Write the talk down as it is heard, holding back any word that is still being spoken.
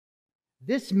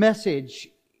This message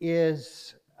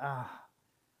is,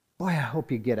 boy, I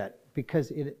hope you get it,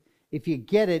 because if you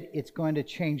get it, it's going to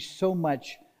change so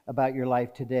much about your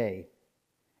life today.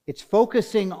 It's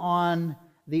focusing on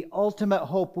the ultimate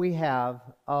hope we have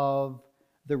of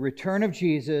the return of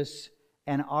Jesus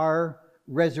and our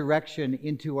resurrection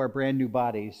into our brand new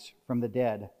bodies from the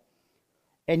dead.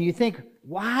 And you think,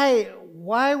 why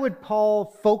would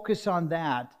Paul focus on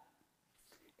that?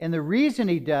 And the reason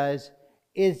he does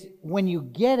is when you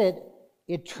get it,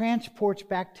 it transports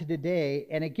back to today,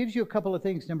 and it gives you a couple of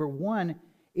things. Number one,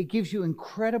 it gives you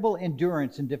incredible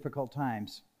endurance in difficult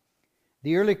times.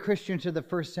 The early Christians of the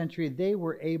first century, they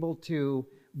were able to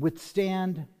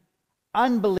withstand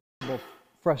unbelievable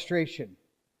frustration.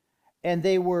 And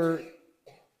the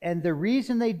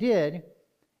reason they did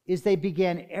is they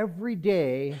began every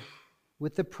day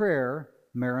with the prayer,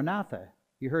 Maranatha.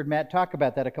 You heard Matt talk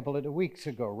about that a couple of weeks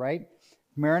ago, right?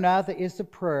 Maranatha is the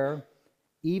prayer,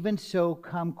 even so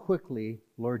come quickly,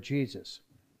 Lord Jesus.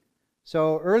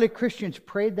 So early Christians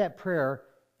prayed that prayer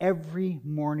every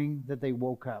morning that they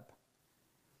woke up.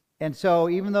 And so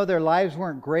even though their lives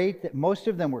weren't great, that most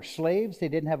of them were slaves, they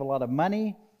didn't have a lot of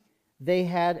money, they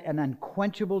had an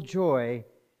unquenchable joy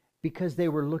because they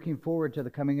were looking forward to the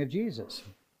coming of Jesus.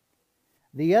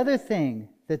 The other thing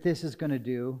that this is going to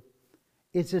do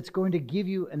is it's going to give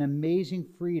you an amazing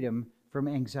freedom from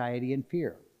anxiety and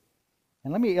fear.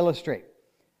 And let me illustrate.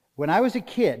 When I was a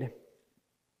kid,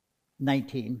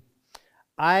 19,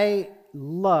 I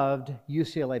loved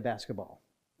UCLA basketball.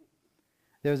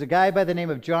 There was a guy by the name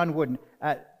of John Wooden.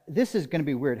 This is going to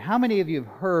be weird. How many of you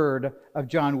have heard of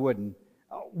John Wooden?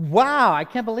 Oh, wow, I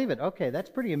can't believe it. Okay, that's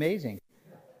pretty amazing.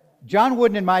 John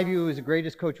Wooden, in my view, is the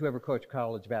greatest coach who ever coached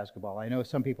college basketball. I know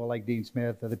some people like Dean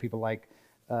Smith, other people like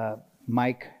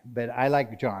Mike, but I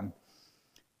like John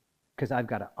because I've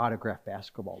got an autographed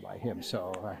basketball by him,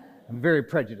 so I'm very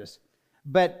prejudiced.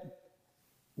 But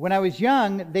when I was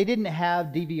young, they didn't have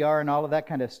DVR and all of that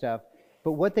kind of stuff.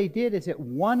 But what they did is at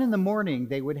 1 a.m,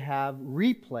 they would have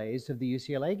replays of the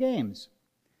UCLA games.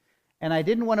 And I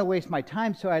didn't want to waste my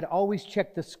time, so I'd always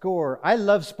check the score. I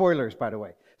love spoilers, by the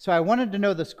way. So I wanted to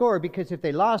know the score because if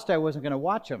they lost, I wasn't going to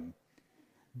watch them.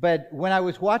 But when I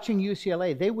was watching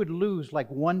UCLA, they would lose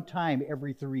like one time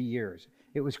every 3 years.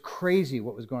 It was crazy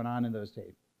what was going on in those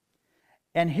days.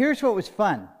 And here's what was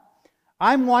fun.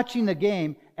 I'm watching the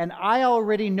game, and I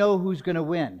already know who's going to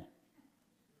win.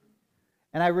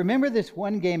 And I remember this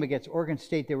one game against Oregon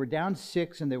State. They were down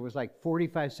 6, and there was like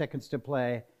 45 seconds to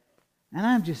play. And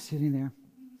I'm just sitting there.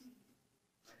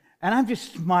 And I'm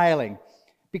just smiling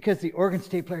because the Oregon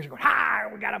State players are going, "Ha!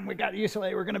 We got them. We got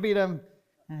UCLA. We're going to beat them."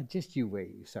 Just you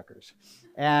wait, you suckers.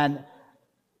 And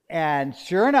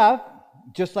sure enough,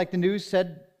 just like the news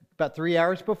said about 3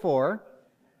 hours before,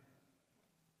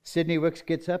 Sidney Wicks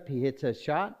gets up, he hits a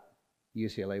shot,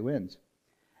 UCLA wins.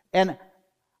 And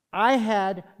I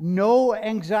had no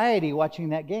anxiety watching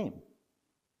that game.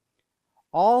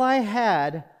 All I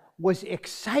had was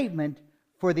excitement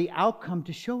for the outcome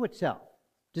to show itself.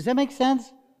 Does that make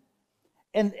sense?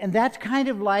 And that's kind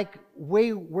of like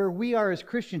where we are as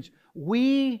Christians.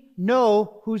 We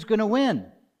know who's going to win.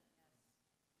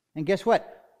 And guess what?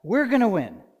 We're going to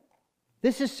win.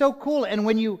 This is so cool. And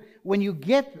when you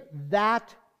get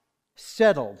that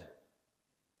settled,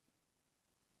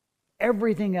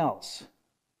 everything else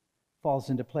falls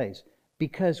into place.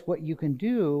 Because what you can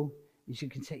do is you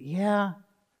can say, yeah,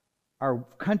 our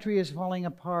country is falling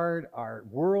apart. Our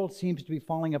world seems to be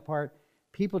falling apart.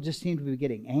 People just seem to be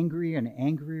getting angrier and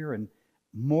angrier and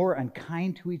more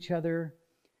unkind to each other.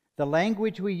 The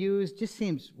language we use just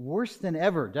seems worse than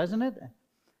ever, doesn't it?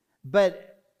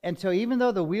 And so even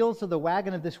though the wheels of the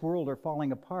wagon of this world are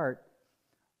falling apart,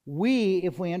 we,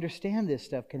 if we understand this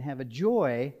stuff, can have a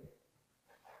joy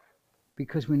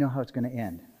because we know how it's going to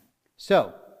end.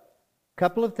 So, a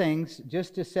couple of things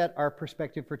just to set our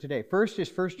perspective for today. First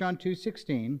is 1 John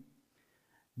 2:16.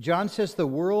 John says the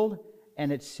world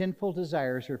and its sinful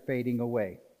desires are fading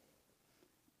away.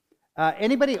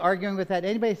 Anybody arguing with that?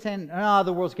 Anybody saying, "Oh,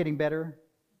 the world's getting better"?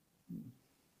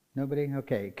 Nobody?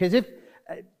 Okay. Because if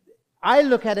I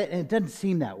look at it and it doesn't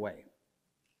seem that way.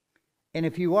 And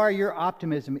if you are, your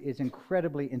optimism is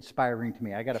incredibly inspiring to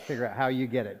me. I got to figure out how you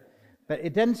get it. But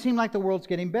it doesn't seem like the world's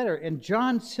getting better. And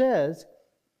John says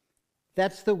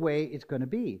that's the way it's going to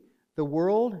be. The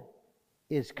world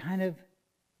is kind of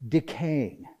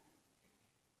decaying.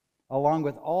 Along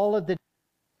with all of the...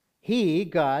 He,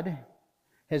 God,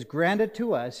 has granted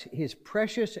to us His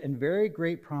precious and very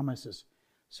great promises.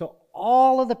 So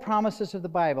all of the promises of the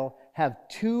Bible have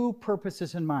two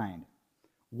purposes in mind.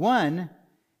 One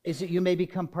is that you may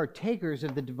become partakers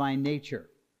of the divine nature.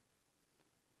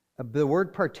 The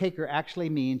word partaker actually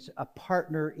means a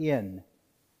partner in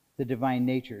the divine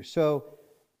nature. So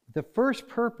the first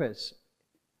purpose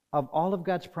of all of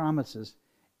God's promises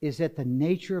is that the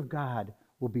nature of God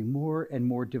will be more and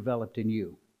more developed in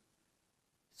you.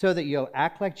 So that you'll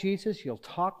act like Jesus, you'll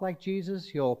talk like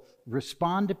Jesus, you'll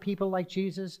respond to people like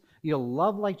Jesus, you'll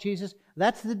love like Jesus.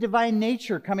 That's the divine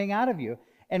nature coming out of you.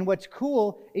 And what's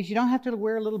cool is you don't have to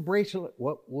wear a little bracelet.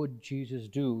 What would Jesus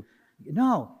do?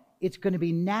 No, it's going to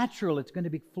be natural. It's going to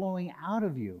be flowing out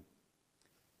of you.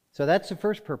 So that's the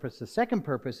first purpose. The second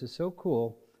purpose is so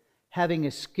cool. Having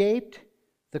escaped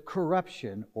the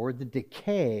corruption or the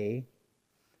decay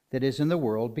that is in the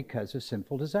world because of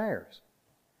sinful desires.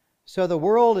 So the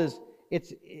world is,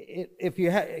 if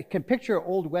you can picture an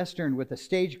old Western with a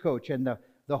stagecoach and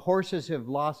the horses have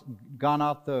gone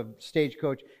off the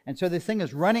stagecoach, and so this thing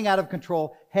is running out of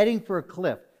control, heading for a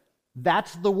cliff.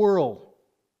 That's the world.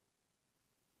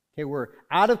 Okay, we're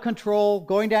out of control,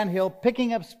 going downhill,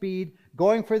 picking up speed,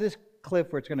 going for this cliff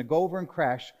where it's going to go over and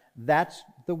crash. That's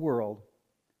the world.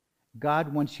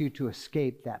 God wants you to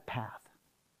escape that path.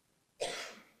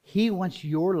 He wants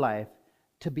your life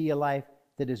to be a life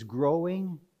that is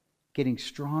growing, getting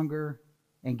stronger,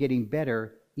 and getting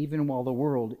better, even while the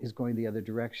world is going the other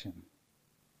direction.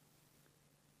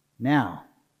 Now,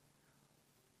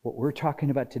 what we're talking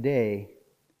about today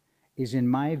is, in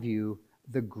my view,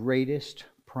 the greatest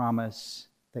promise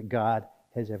that God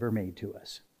has ever made to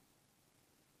us.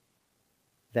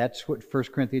 That's what 1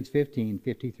 Corinthians 15,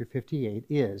 50 through 58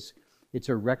 is. It's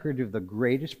a record of the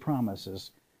greatest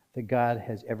promises that God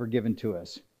has ever given to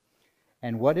us.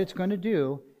 And what it's going to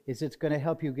do is it's going to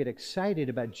help you get excited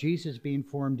about Jesus being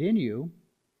formed in you,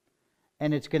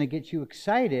 and it's going to get you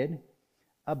excited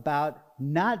about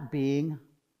not being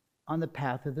on the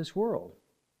path of this world.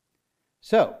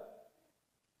 So,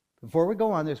 before we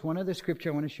go on, there's one other scripture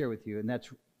I want to share with you, and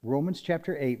that's Romans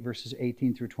chapter 8, verses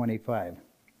 18 through 25.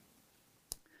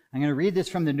 I'm going to read this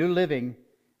from the New Living,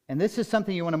 and this is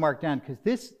something you want to mark down because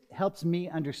this helps me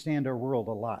understand our world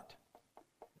a lot.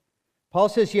 Paul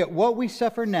says, "Yet what we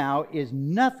suffer now is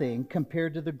nothing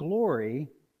compared to the glory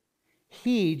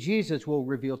He, Jesus, will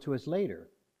reveal to us later."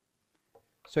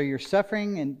 So you're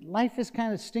suffering, and life is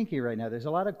kind of stinky right now. There's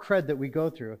a lot of crud that we go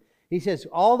through. He says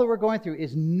all that we're going through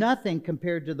is nothing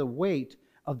compared to the weight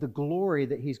of the glory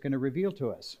that He's going to reveal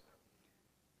to us.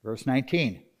 Verse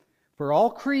 19, "For all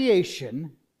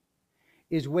creation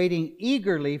is waiting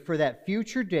eagerly for that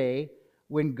future day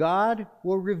when God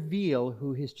will reveal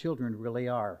who His children really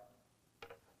are."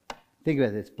 Think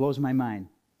about this. It blows my mind.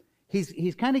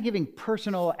 He's kind of giving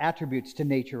personal attributes to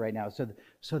nature right now.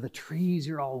 So the trees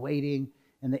are all waiting,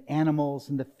 and the animals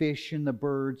and the fish and the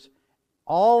birds.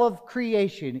 All of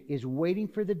creation is waiting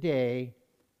for the day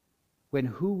when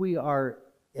who we are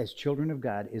as children of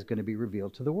God is going to be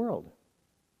revealed to the world.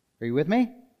 Are you with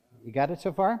me? You got it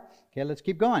so far? Okay, let's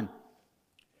keep going.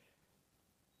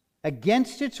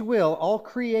 "Against its will, all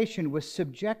creation was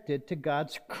subjected to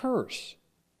God's curse."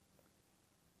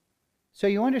 So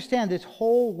you understand this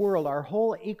whole world, our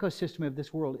whole ecosystem of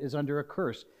this world is under a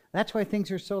curse. That's why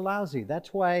things are so lousy.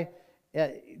 That's why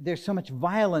there's so much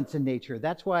violence in nature.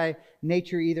 That's why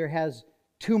nature either has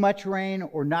too much rain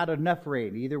or not enough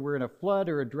rain. Either we're in a flood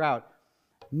or a drought.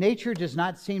 Nature does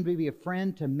not seem to be a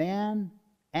friend to man,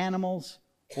 animals,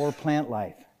 or plant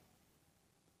life.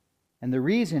 And the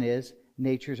reason is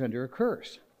nature's under a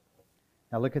curse.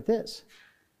 Now look at this.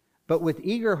 "But with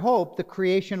eager hope, the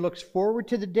creation looks forward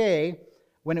to the day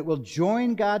when it will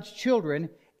join God's children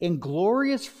in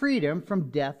glorious freedom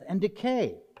from death and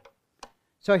decay."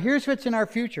 So here's what's in our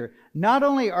future. Not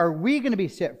only are we going to be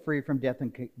set free from death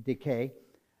and decay,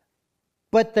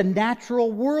 but the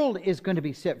natural world is going to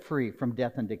be set free from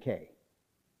death and decay.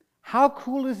 How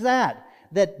cool is that?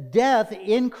 That death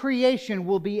in creation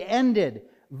will be ended.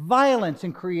 Violence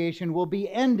in creation will be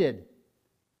ended.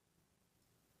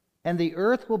 And the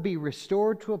earth will be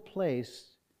restored to a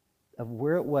place of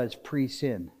where it was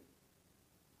pre-sin.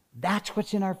 That's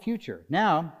what's in our future.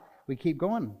 Now, we keep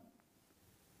going.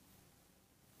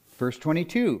 Verse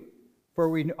 22, "For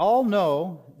we all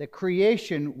know that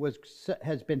creation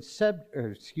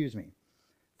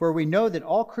For we know that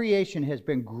all creation has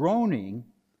been groaning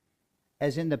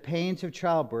as in the pains of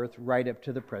childbirth right up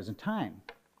to the present time."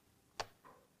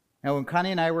 Now, when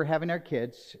Connie and I were having our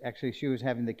kids, actually she was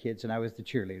having the kids and I was the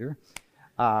cheerleader,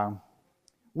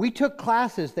 we took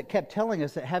classes that kept telling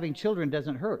us that having children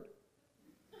doesn't hurt.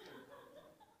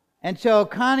 And so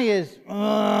Connie is,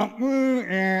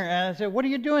 and I said, "What are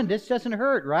you doing? This doesn't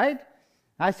hurt, right?"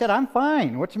 I said, "I'm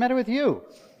fine. What's the matter with you?"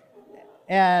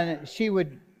 And she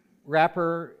would wrap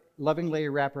her lovingly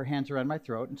wrap her hands around my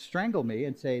throat and strangle me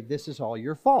and say, "This is all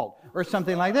your fault," or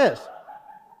something like this.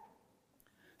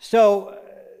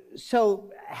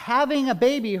 So having a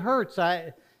baby hurts.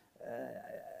 I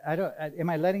don't. Am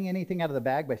I letting anything out of the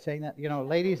bag by saying that?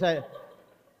 Ladies, I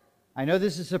know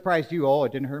this is a surprise to you. Oh,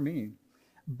 it didn't hurt me.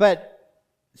 But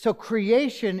so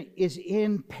creation is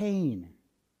in pain.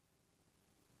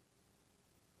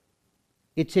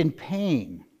 It's in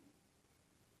pain.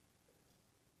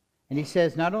 And he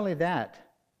says, not only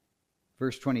that,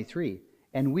 verse 23,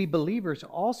 and we believers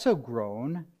also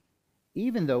groan,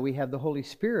 even though we have the Holy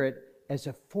Spirit as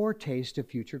a foretaste of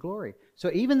future glory.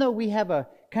 So even though we have a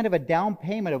kind of a down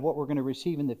payment of what we're going to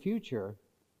receive in the future,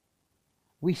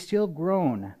 we still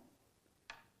groan.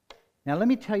 Now let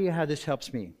me tell you how this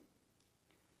helps me.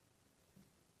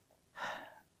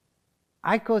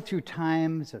 I go through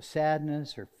times of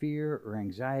sadness or fear or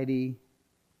anxiety,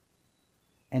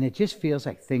 and it just feels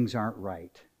like things aren't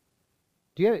right.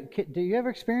 Do you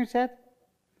ever experience that?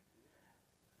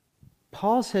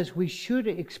 Paul says we should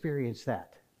experience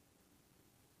that.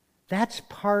 That's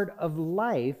part of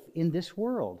life in this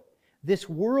world. This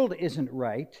world isn't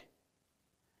right,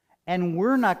 and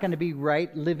we're not going to be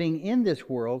right living in this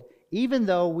world, even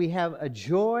though we have a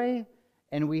joy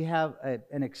and we have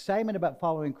an excitement about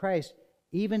following Christ.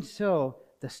 Even so,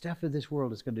 the stuff of this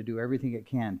world is going to do everything it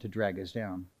can to drag us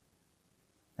down.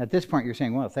 At this point, you're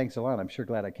saying, well, thanks a lot. I'm sure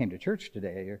glad I came to church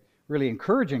today. You're really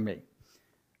encouraging me.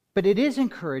 But it is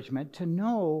encouragement to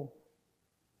know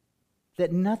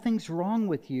that nothing's wrong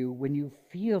with you when you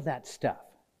feel that stuff.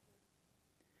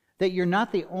 That you're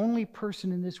not the only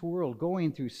person in this world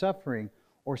going through suffering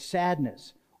or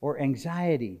sadness or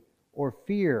anxiety or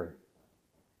fear.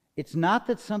 It's not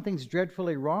that something's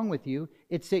dreadfully wrong with you.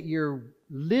 It's that you're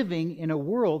living in a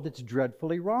world that's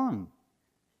dreadfully wrong.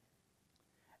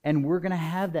 And we're going to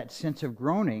have that sense of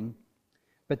groaning.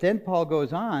 But then Paul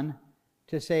goes on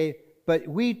to say, but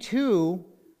we too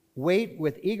wait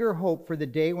with eager hope for the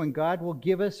day when God will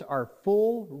give us our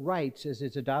full rights as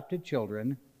his adopted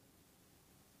children,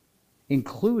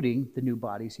 including the new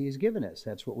bodies he has given us.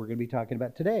 That's what we're going to be talking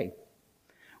about today.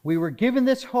 We were given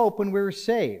this hope when we were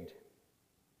saved.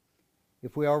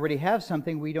 If we already have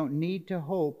something, we don't need to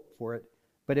hope for it.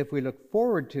 But if we look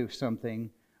forward to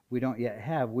something we don't yet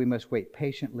have, we must wait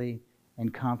patiently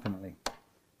and confidently.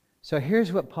 So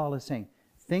here's what Paul is saying.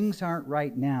 Things aren't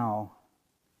right now,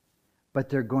 but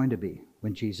they're going to be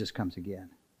when Jesus comes again.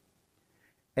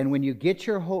 And when you get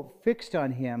your hope fixed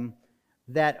on him,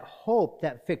 that hope,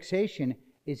 that fixation,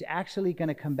 is actually going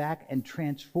to come back and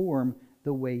transform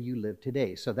the way you live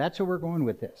today. So that's where we're going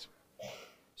with this.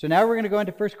 So now we're going to go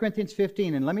into 1 Corinthians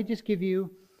 15, and let me just give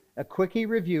you a quickie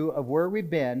review of where we've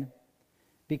been,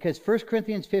 because 1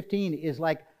 Corinthians 15 is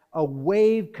like a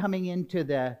wave coming into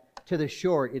the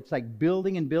shore. It's like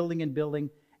building and building and building,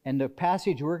 and the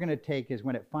passage we're going to take is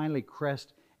when it finally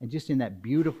crests, and just in that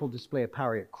beautiful display of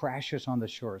power, it crashes on the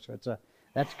shore. So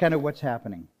that's kind of what's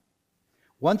happening.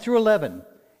 1 through 11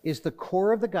 is the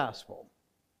core of the gospel,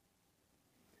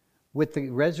 with the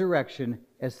resurrection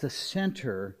as the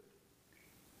center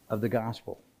of the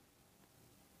gospel.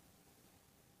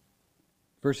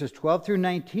 Verses 12 through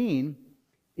 19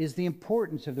 is the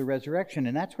importance of the resurrection.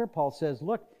 And that's where Paul says,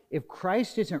 look, if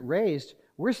Christ isn't raised,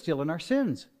 we're still in our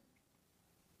sins.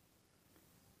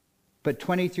 But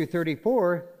 20 through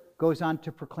 34 goes on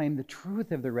to proclaim the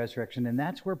truth of the resurrection. And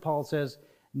that's where Paul says,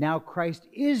 now Christ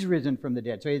is risen from the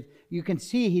dead. So you can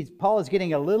see Paul is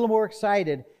getting a little more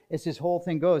excited as this whole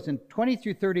thing goes. And 20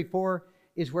 through 34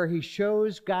 is where he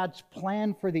shows God's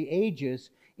plan for the ages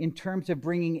in terms of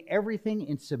bringing everything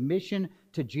in submission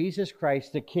to Jesus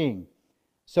Christ the King.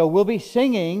 So we'll be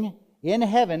singing in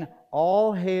heaven,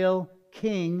 all hail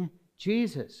King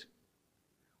Jesus.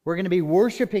 We're going to be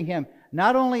worshiping him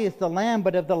not only as the Lamb,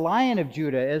 but of the Lion of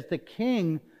Judah, as the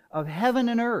King of heaven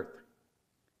and earth.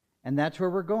 And that's where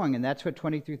we're going, and that's what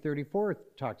 20 through 34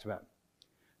 talks about.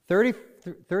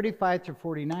 35 through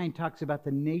 49 talks about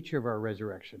the nature of our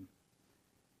resurrection.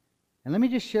 And let me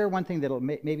just share one thing that will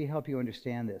maybe help you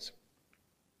understand this.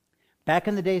 Back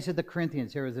in the days of the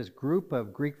Corinthians, there was this group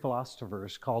of Greek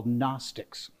philosophers called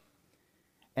Gnostics.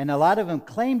 And a lot of them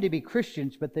claimed to be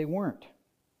Christians, but they weren't.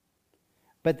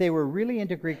 But they were really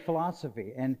into Greek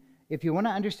philosophy. And if you want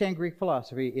to understand Greek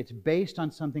philosophy, it's based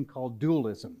on something called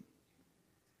dualism.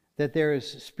 That there is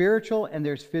spiritual and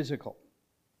there's physical.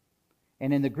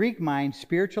 And in the Greek mind,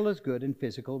 spiritual is good and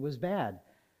physical was bad.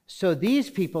 So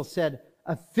these people said,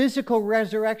 a physical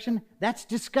resurrection, that's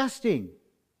disgusting.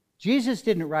 Jesus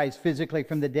didn't rise physically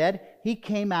from the dead. He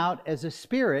came out as a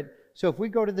spirit. So if we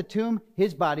go to the tomb,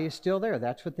 his body is still there.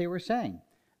 That's what they were saying.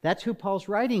 That's who Paul's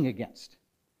writing against.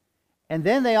 And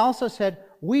then they also said,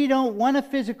 we don't want a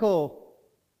physical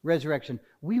resurrection.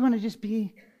 We want to just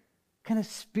be kind of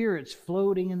spirits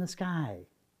floating in the sky.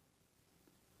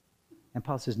 And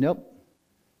Paul says, nope,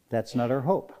 that's not our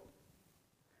hope.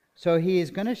 So he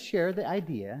is going to share the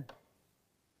idea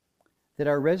that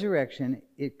our resurrection,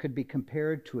 it could be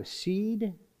compared to a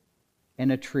seed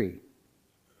and a tree.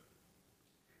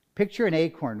 Picture an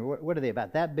acorn. What are they,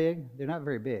 about that big? They're not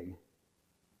very big.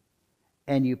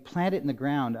 And you plant it in the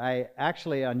ground. On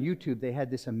YouTube, they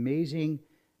had this amazing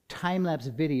time-lapse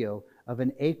video of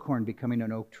an acorn becoming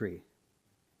an oak tree.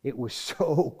 It was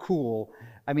so cool.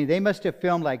 I mean, they must have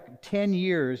filmed like 10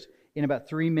 years in about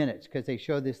 3 minutes, because they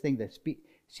show this thing, the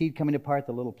seed coming apart,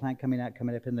 the little plant coming out,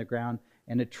 coming up in the ground,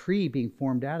 and a tree being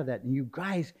formed out of that. And you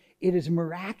guys, it is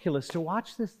miraculous to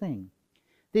watch this thing.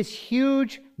 This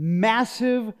huge,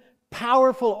 massive,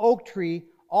 powerful oak tree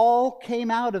all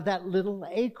came out of that little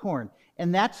acorn.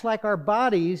 And that's like our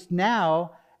bodies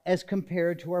now as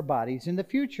compared to our bodies in the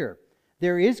future.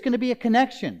 There is going to be a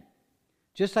connection.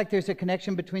 Just like there's a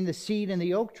connection between the seed and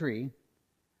the oak tree.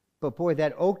 But boy,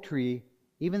 that oak tree,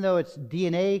 even though its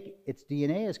DNA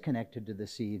is connected to the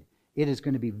seed, it is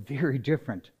going to be very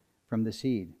different from the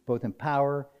seed, both in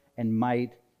power and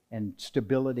might and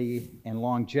stability and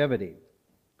longevity.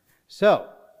 So,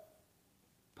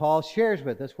 Paul shares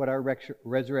with us what our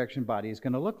resurrection body is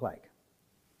going to look like.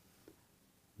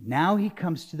 Now he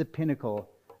comes to the pinnacle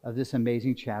of this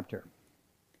amazing chapter.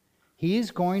 He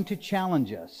is going to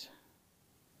challenge us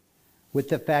with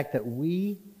the fact that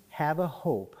we have a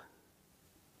hope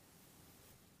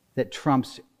that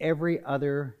trumps every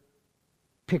other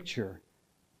picture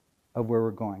of where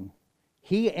we're going.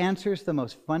 He answers the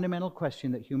most fundamental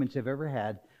question that humans have ever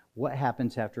had: what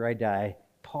happens after I die?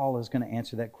 Paul is going to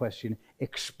answer that question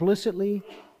explicitly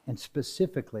and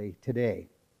specifically today.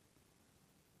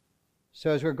 So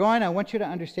as we're going, I want you to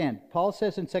understand, Paul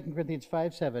says in 2 Corinthians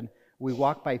 5:7, we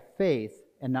walk by faith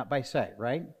and not by sight,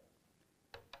 right?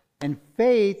 And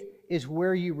faith is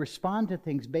where you respond to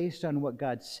things based on what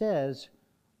God says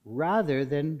rather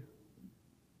than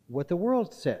what the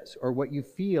world says or what you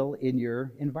feel in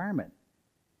your environment.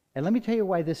 And let me tell you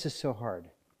why this is so hard.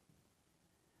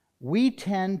 We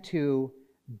tend to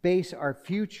base our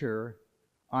future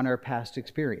on our past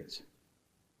experience.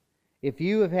 If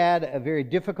you have had a very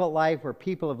difficult life where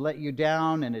people have let you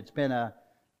down and it's been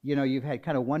you've had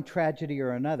kind of one tragedy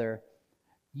or another,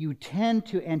 you tend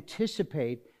to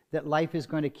anticipate that life is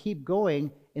going to keep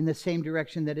going in the same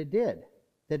direction that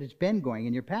it's been going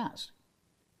in your past.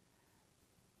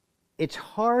 It's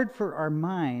hard for our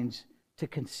minds to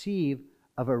conceive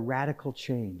of a radical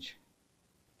change.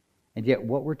 And yet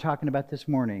what we're talking about this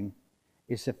morning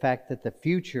is the fact that the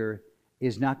future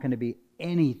is not going to be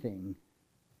anything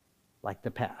like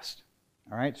the past.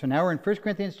 All right, so now we're in 1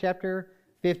 Corinthians chapter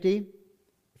 15,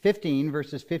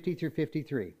 verses 50 through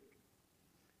 53.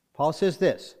 Paul says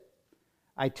this,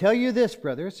 I tell you this,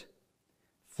 brothers,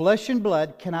 flesh and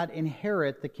blood cannot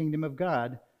inherit the kingdom of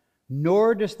God,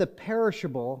 nor does the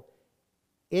perishable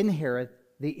inherit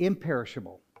the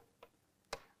imperishable.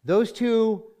 Those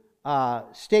two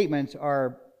statements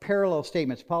are parallel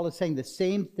statements. Paul is saying the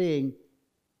same thing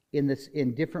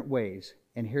in different ways.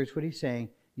 And here's what he's saying.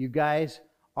 You guys,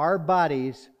 our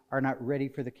bodies are not ready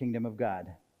for the kingdom of God.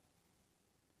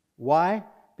 Why?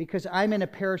 Because I'm in a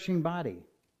perishing body.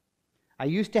 I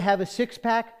used to have a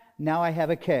six-pack, now I have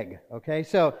a keg. Okay,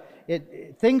 so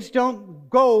things don't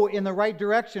go in the right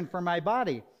direction for my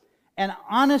body. And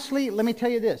honestly, let me tell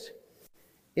you this.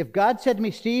 If God said to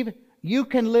me, Steve, you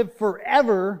can live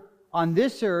forever on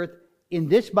this earth in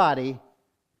this body,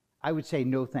 I would say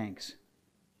no thanks.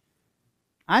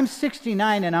 I'm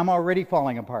 69 and I'm already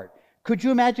falling apart. Could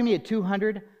you imagine me at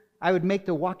 200? I would make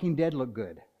The Walking Dead look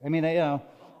good. I mean,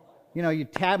 you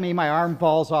tap me, my arm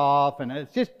falls off, and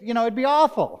it's just, it'd be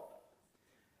awful.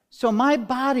 So my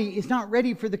body is not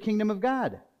ready for the kingdom of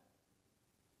God.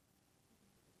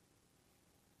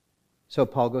 So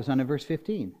Paul goes on in verse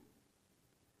 15.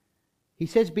 He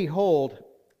says, behold.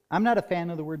 I'm not a fan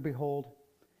of the word behold.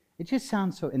 It just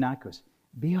sounds so innocuous.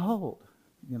 Behold,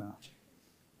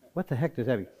 What the heck does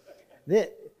that mean?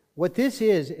 What this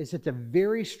is it's a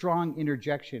very strong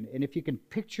interjection. And if you can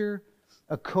picture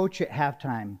a coach at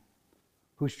halftime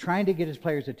who's trying to get his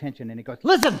players' attention, and he goes,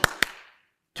 listen,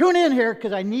 tune in here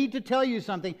because I need to tell you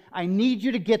something. I need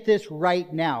you to get this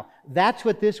right now. That's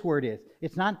what this word is.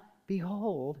 It's not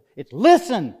behold, it's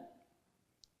listen.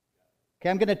 Okay,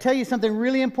 I'm going to tell you something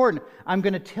really important. I'm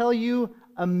going to tell you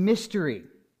a mystery.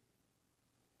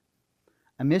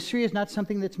 A mystery is not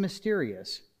something that's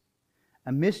mysterious.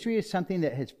 A mystery is something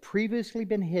that has previously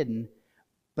been hidden,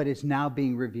 but is now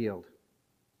being revealed.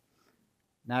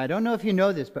 Now, I don't know if you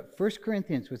know this, but 1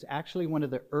 Corinthians was actually one of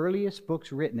the earliest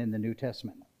books written in the New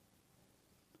Testament.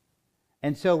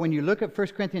 And so when you look at 1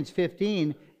 Corinthians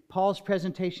 15, Paul's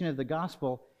presentation of the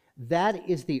gospel, that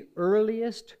is the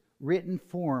earliest written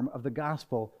form of the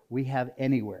gospel we have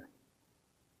anywhere.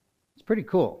 It's pretty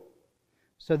cool.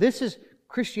 So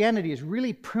Christianity is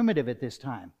really primitive at this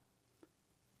time.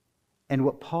 And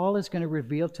what Paul is going to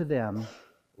reveal to them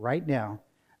right now,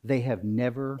 they have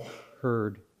never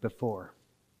heard before.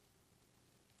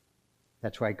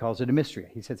 That's why he calls it a mystery.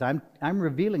 He says, I'm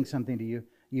revealing something to you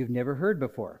you've never heard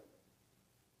before.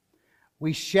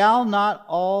 We shall not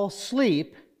all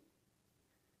sleep,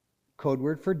 code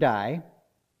word for die,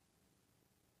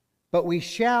 but we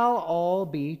shall all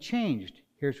be changed.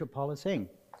 Here's what Paul is saying.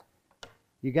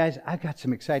 You guys, I've got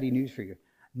some exciting news for you.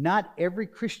 Not every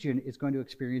Christian is going to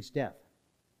experience death.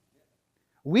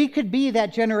 We could be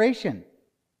that generation.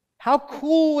 How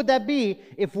cool would that be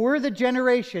if we're the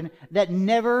generation that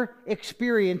never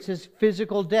experiences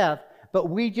physical death, but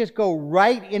we just go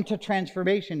right into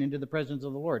transformation into the presence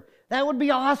of the Lord? That would be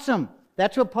awesome.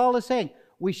 That's what Paul is saying.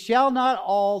 We shall not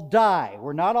all die.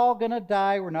 We're not all going to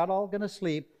die. We're not all going to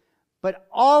sleep. But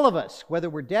all of us, whether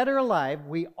we're dead or alive,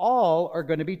 we all are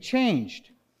going to be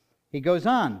changed. He goes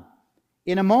on.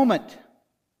 In a moment,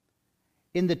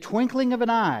 in the twinkling of an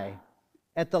eye,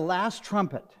 at the last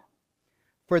trumpet,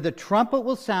 for the trumpet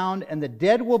will sound, and the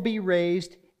dead will be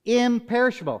raised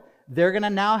imperishable. They're going to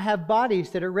now have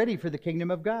bodies that are ready for the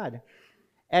kingdom of God.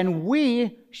 And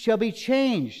we shall be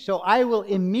changed. So I will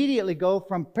immediately go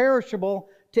from perishable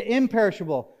to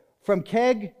imperishable, from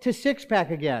keg to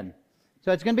six-pack again.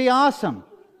 So it's going to be awesome.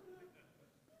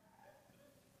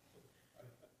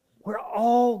 We're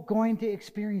all going to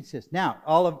experience this. Now,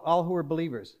 all who are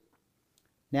believers.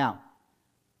 Now,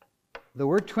 the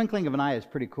word twinkling of an eye is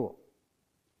pretty cool.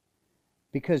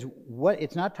 Because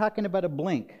it's not talking about a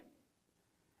blink.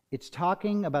 It's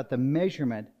talking about the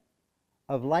measurement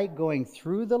of light going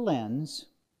through the lens,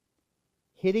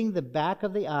 hitting the back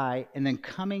of the eye, and then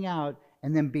coming out,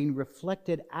 and then being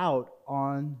reflected out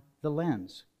on the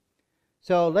lens.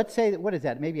 So let's say, what is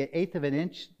that? Maybe 1/8 of an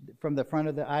inch from the front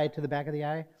of the eye to the back of the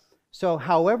eye. So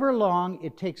however long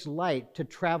it takes light to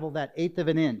travel that 1/8 of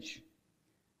an inch,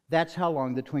 that's how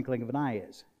long the twinkling of an eye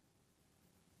is.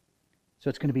 So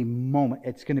it's going to be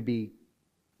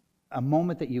a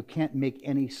moment that you can't make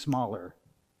any smaller.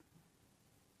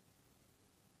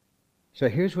 So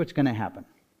here's what's going to happen.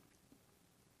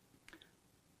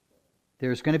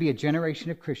 There's going to be a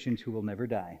generation of Christians who will never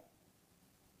die.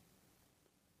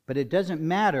 But it doesn't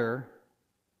matter,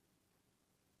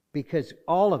 because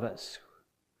all of us,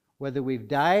 whether we've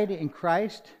died in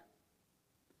Christ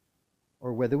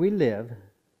or whether we live,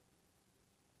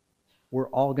 we're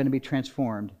all going to be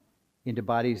transformed into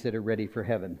bodies that are ready for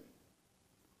heaven.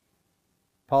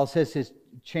 Paul says this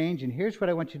change, and here's what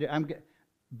I want you to do.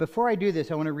 Before I do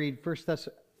this, I want to read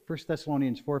 1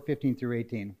 Thessalonians 4:15 through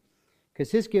 18,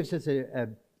 because this gives us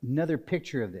another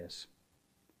picture of this.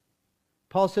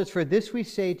 Paul says, "For this we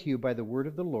say to you by the word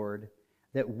of the Lord,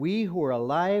 that we who are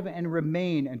alive and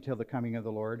remain until the coming of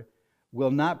the Lord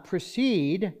will not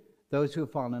precede those who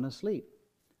have fallen asleep."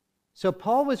 So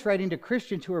Paul was writing to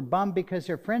Christians who were bummed because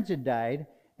their friends had died,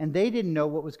 and they didn't know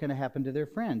what was going to happen to their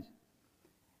friends.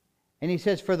 And he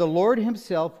says, "For the Lord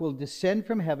himself will descend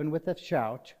from heaven with a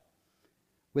shout,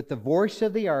 with the voice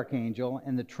of the archangel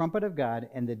and the trumpet of God,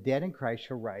 and the dead in Christ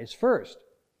shall rise first.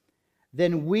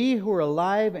 Then we who are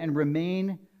alive and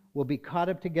remain will be caught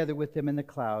up together with them in the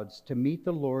clouds to meet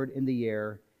the Lord in the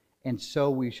air, and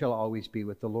so we shall always be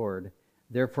with the Lord.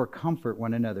 Therefore comfort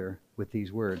one another with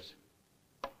these words."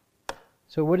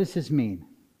 So what does this mean?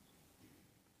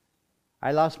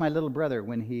 I lost my little brother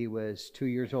when he was 2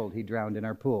 years old. He drowned in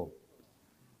our pool.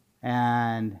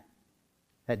 And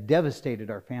that devastated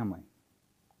our family.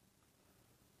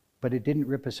 But it didn't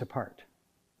rip us apart.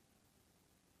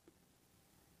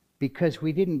 Because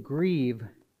we didn't grieve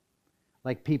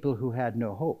like people who had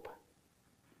no hope.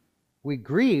 We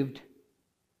grieved,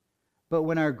 but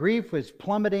when our grief was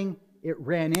plummeting, it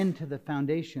ran into the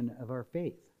foundation of our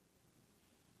faith.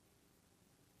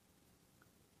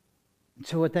 And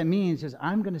so what that means is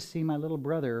I'm going to see my little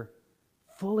brother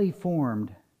fully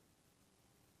formed.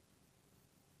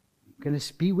 I'm going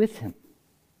to be with him.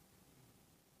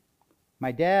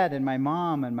 My dad and my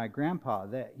mom and my grandpa,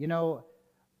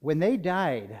 when they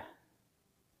died,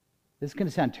 this is going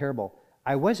to sound terrible,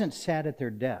 I wasn't sad at their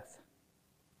death.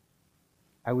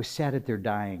 I was sad at their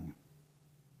dying.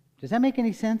 Does that make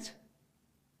any sense?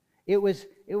 It was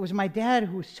my dad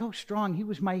who was so strong. He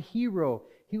was my hero.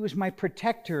 He was my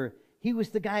protector. He was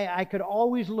the guy I could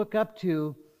always look up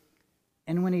to.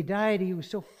 And when he died, he was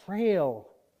so frail.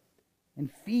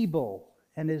 and feeble,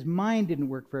 and his mind didn't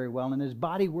work very well, and his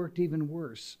body worked even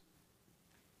worse.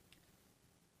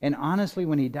 And honestly,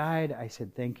 when he died, I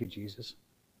said, thank you, Jesus.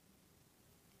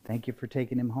 Thank you for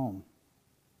taking him home.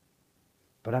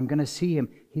 But I'm going to see him.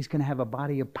 He's going to have a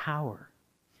body of power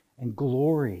and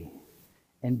glory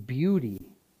and beauty.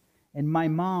 And my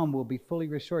mom will be fully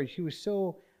restored. She was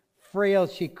so frail,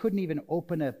 she couldn't even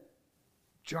open a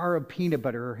jar of peanut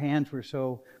butter. Her hands were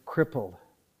so crippled.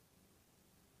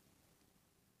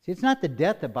 See, it's not the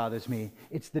death that bothers me.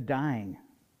 It's the dying.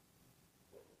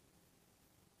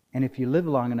 And if you live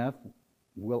long enough,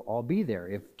 we'll all be there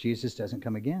if Jesus doesn't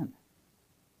come again.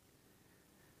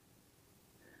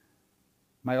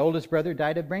 My oldest brother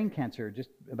died of brain cancer just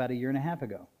about a year and a half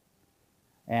ago.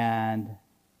 And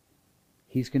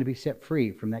he's going to be set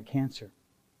free from that cancer.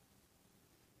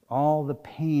 All the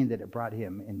pain that it brought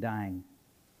him in dying.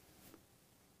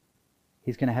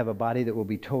 He's going to have a body that will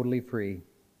be totally free.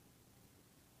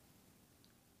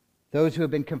 Those who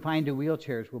have been confined to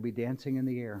wheelchairs will be dancing in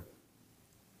the air.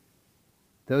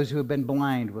 Those who have been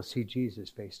blind will see Jesus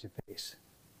face to face.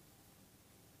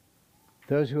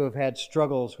 Those who have had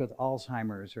struggles with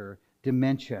Alzheimer's or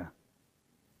dementia,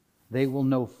 they will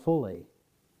know fully,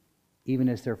 even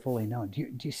as they're fully known. Do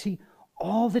you see?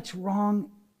 All that's wrong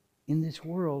in this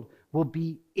world will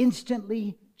be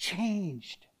instantly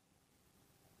changed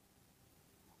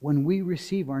when we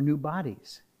receive our new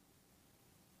bodies.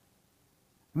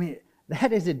 I mean,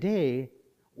 that is a day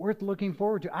worth looking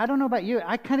forward to. I don't know about you.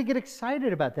 I kind of get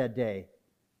excited about that day.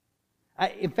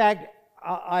 In fact,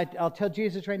 I'll tell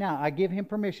Jesus right now, I give him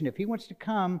permission. If he wants to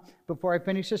come before I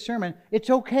finish the sermon, it's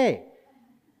okay.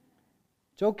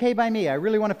 It's okay by me. I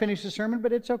really want to finish the sermon,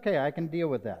 but it's okay. I can deal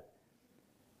with that.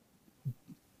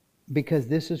 Because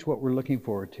this is what we're looking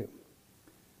forward to.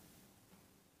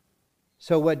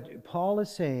 So what Paul is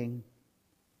saying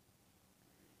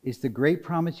is the great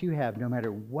promise you have, no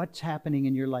matter what's happening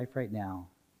in your life right now,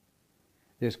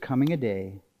 there's coming a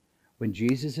day when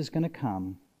Jesus is going to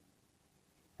come.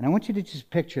 And I want you to just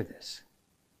picture this.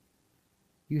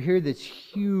 You hear this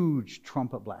huge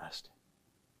trumpet blast.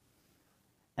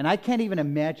 And I can't even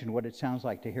imagine what it sounds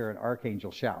like to hear an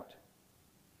archangel shout.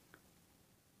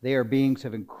 They are beings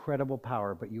of incredible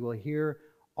power, but you will hear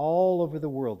all over the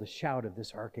world the shout of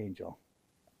this archangel.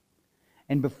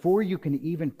 And before you can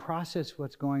even process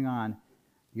what's going on,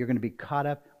 you're going to be caught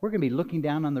up. We're going to be looking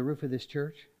down on the roof of this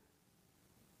church.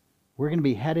 We're going to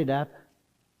be headed up.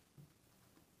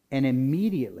 And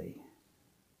immediately,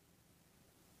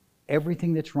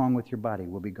 everything that's wrong with your body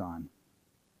will be gone.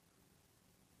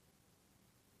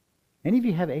 Any of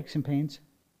you have aches and pains?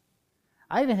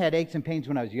 I even had aches and pains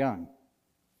when I was young.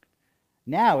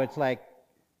 Now it's like,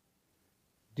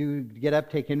 get up,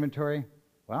 take inventory.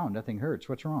 Wow, nothing hurts.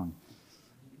 What's wrong?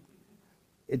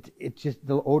 It's just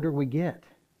the older we get,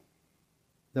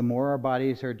 the more our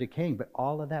bodies are decaying. But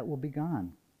all of that will be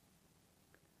gone.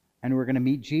 And we're going to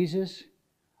meet Jesus.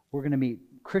 We're going to meet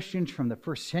Christians from the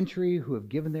first century who have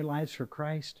given their lives for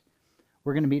Christ.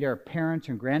 We're going to meet our parents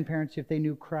and grandparents if they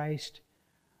knew Christ.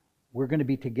 We're going to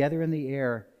be together in the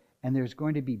air, and there's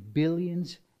going to be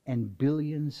billions and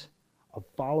billions of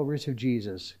followers of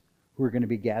Jesus who are going to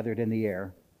be gathered in the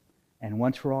air. And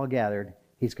once we're all gathered,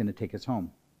 he's going to take us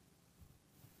home.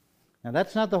 Now,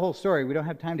 that's not the whole story. We don't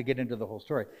have time to get into the whole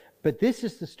story. But this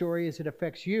is the story as it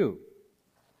affects you.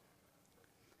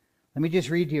 Let me just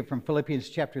read to you from Philippians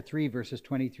chapter 3, verses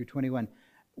 20 through 21.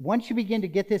 Once you begin to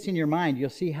get this in your mind,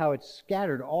 you'll see how it's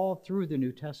scattered all through the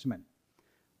New Testament.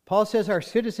 Paul says our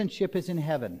citizenship is in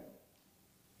heaven.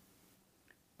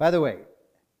 By the way,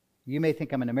 you may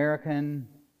think I'm an American,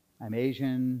 I'm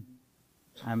Asian,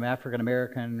 I'm African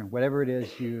American, whatever it is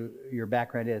your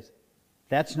background is.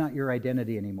 That's not your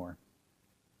identity anymore.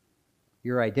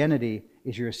 Your identity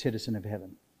is you're a citizen of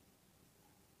heaven.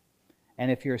 And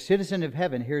if you're a citizen of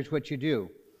heaven, here's what you do.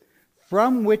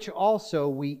 From which also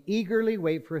we eagerly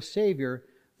wait for a Savior,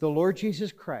 the Lord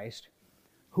Jesus Christ,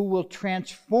 who will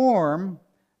transform,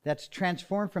 that's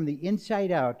transformed from the inside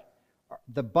out,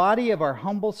 the body of our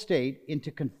humble state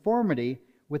into conformity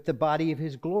with the body of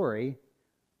his glory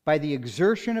by the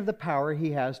exertion of the power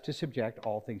he has to subject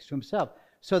all things to himself.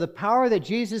 So the power that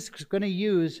Jesus is going to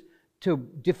use to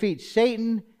defeat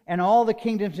Satan and all the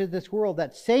kingdoms of this world,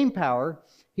 that same power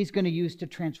he's going to use to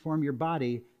transform your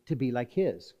body to be like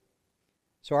his.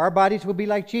 So our bodies will be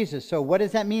like Jesus. So what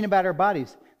does that mean about our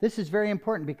bodies? This is very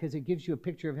important because it gives you a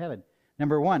picture of heaven.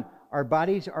 Number one, our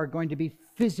bodies are going to be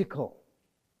physical.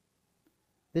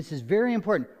 This is very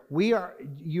important.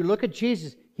 You look at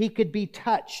Jesus, he could be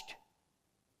touched.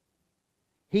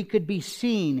 He could be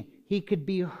seen. He could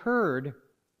be heard.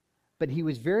 But he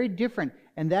was very different.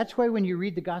 And that's why when you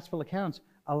read the gospel accounts,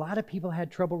 a lot of people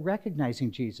had trouble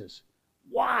recognizing Jesus.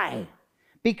 Why?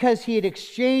 Because he had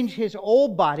exchanged his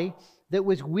old body that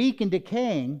was weak and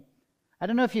decaying. I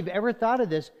don't know if you've ever thought of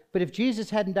this, but if Jesus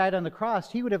hadn't died on the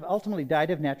cross, he would have ultimately died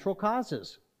of natural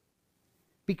causes.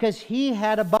 Because he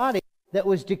had a body that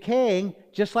was decaying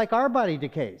just like our body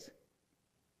decays.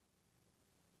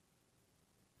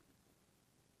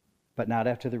 But not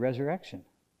after the resurrection.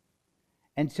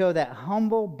 And so that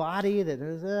humble body that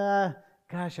was,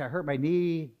 gosh, I hurt my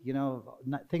knee,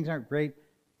 things aren't great,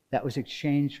 that was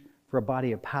exchanged for a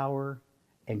body of power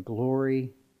and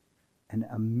glory and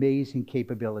amazing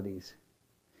capabilities.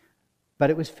 But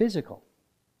it was physical.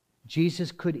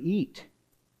 Jesus could eat.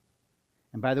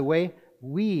 And by the way,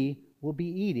 we will be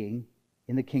eating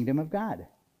in the kingdom of God,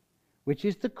 which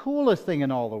is the coolest thing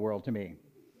in all the world to me.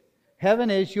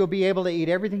 Heaven is you'll be able to eat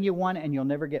everything you want and you'll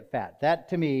never get fat. That,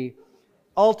 to me,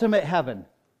 ultimate heaven.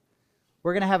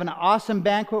 We're going to have an awesome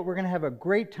banquet. We're going to have a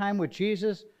great time with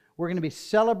Jesus. We're going to be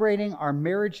celebrating our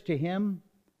marriage to him.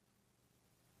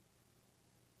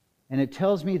 And it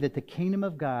tells me that the kingdom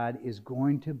of God is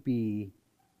going to be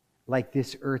like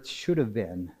this earth should have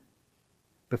been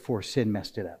before sin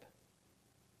messed it up.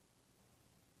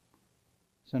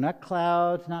 So not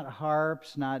clouds, not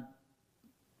harps, not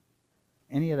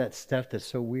any of that stuff that's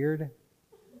so weird.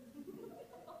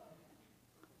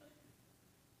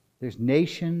 There's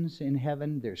nations in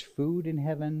heaven. There's food in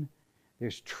heaven.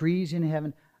 There's trees in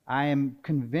heaven. I am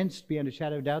convinced beyond a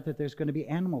shadow of doubt that there's going to be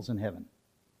animals in heaven,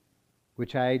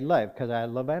 which I love because I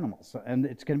love animals. And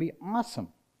it's going to be awesome.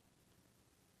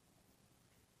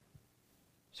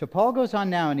 So Paul goes on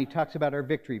now and he talks about our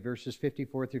victory, verses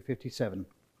 54 through 57.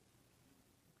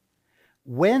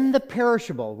 When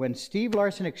Steve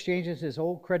Larson exchanges his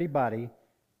old cruddy body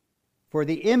for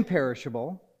the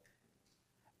imperishable,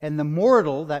 and the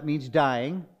mortal, that means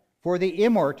dying, for the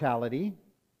immortality,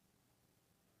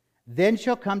 then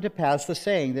shall come to pass the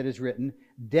saying that is written,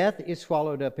 death is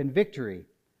swallowed up in victory.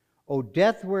 O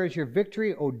death, where is your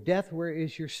victory? O death, where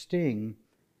is your sting?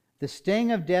 The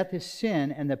sting of death is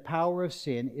sin, and the power of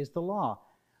sin is the law.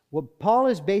 What Paul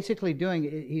is basically doing,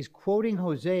 he's quoting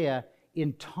Hosea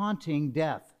in taunting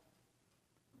death.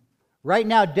 Right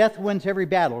now, death wins every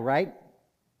battle, right?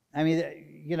 I mean,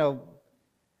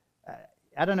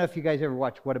 I don't know if you guys ever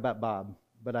watched What About Bob,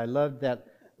 but I loved that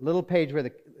little page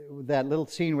that little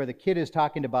scene where the kid is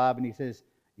talking to Bob and he says,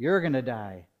 "You're going to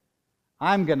die.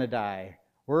 I'm going to die.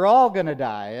 We're all going to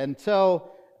die." And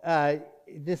so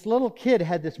this little kid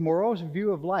had this morose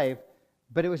view of life,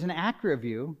 but it was an accurate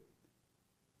view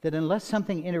that unless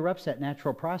something interrupts that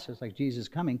natural process, like Jesus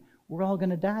coming, we're all going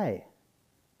to die.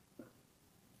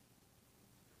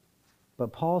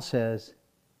 But Paul says,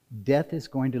 death is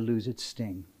going to lose its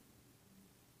sting.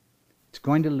 It's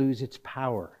going to lose its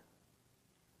power.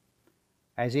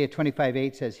 Isaiah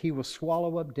 25:8 says, he will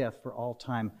swallow up death for all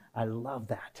time. I love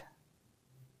that.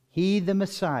 He, the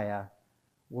Messiah,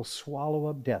 will swallow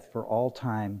up death for all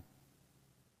time.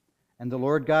 And the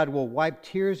Lord God will wipe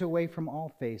tears away from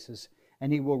all faces,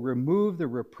 and he will remove the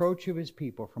reproach of his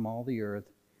people from all the earth.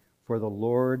 For the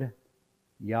Lord,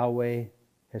 Yahweh,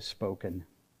 has spoken.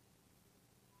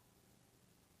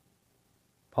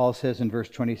 Paul says in verse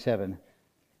 27,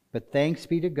 but thanks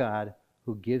be to God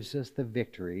who gives us the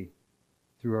victory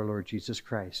through our Lord Jesus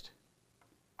Christ.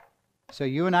 So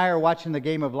you and I are watching the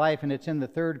game of life, and it's in the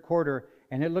third quarter,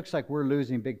 and it looks like we're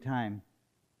losing big time.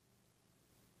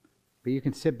 But you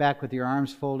can sit back with your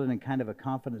arms folded and kind of a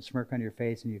confident smirk on your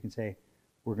face, and you can say,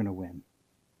 we're going to win.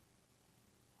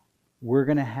 We're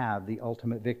going to have the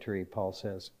ultimate victory, Paul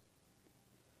says.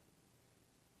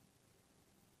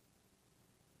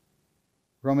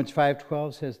 Romans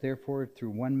 5:12 says, therefore,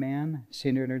 through one man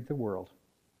sin entered the world,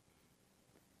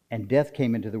 and death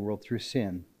came into the world through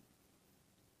sin.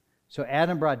 So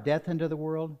Adam brought death into the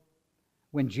world.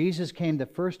 When Jesus came the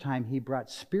first time, he brought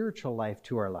spiritual life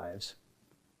to our lives.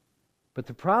 But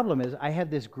the problem is, I have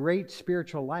this great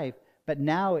spiritual life, but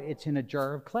now it's in a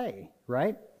jar of clay,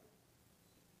 right?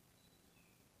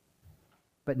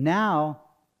 But now,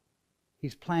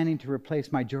 he's planning to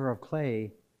replace my jar of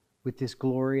clay with this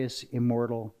glorious,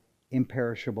 immortal,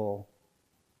 imperishable,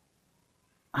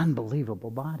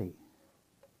 unbelievable body.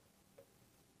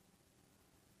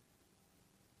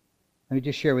 Let me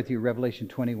just share with you Revelation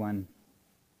 21.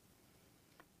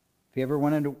 If you ever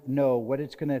wanted to know what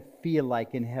it's going to feel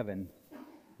like in heaven,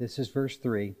 this is verse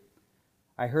 3.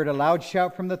 I heard a loud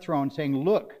shout from the throne saying,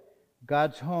 look,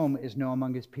 God's home is now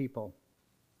among his people.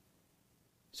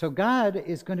 So God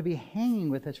is going to be hanging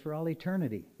with us for all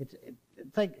eternity. It's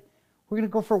like we're going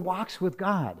to go for walks with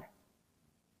God.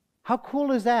 How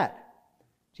cool is that?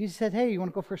 Jesus said, hey, you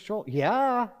want to go for a stroll?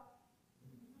 Yeah.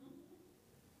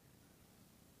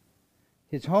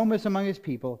 His home is among his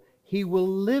people. He will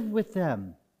live with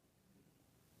them.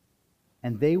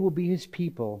 And they will be his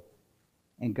people,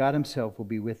 and God himself will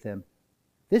be with them.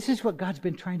 This is what God's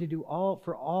been trying to do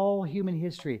for all human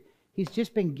history. He's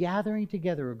just been gathering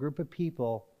together a group of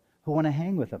people who want to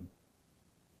hang with him.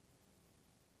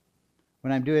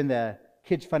 When I'm doing the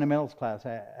kids fundamentals class,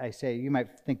 I say, you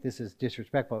might think this is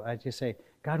disrespectful. I just say,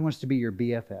 God wants to be your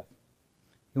BFF.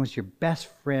 He wants your best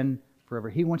friend forever.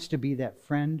 He wants to be that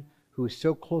friend who is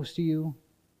so close to you,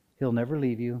 he'll never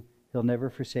leave you, he'll never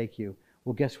forsake you.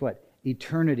 Well, guess what?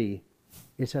 Eternity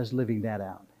is us living that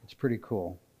out. It's pretty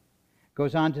cool.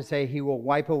 Goes on to say, he will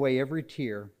wipe away every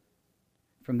tear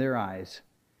from their eyes,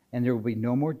 and there will be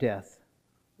no more death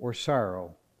or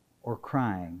sorrow or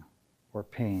crying or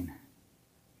pain.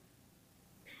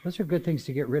 Those are good things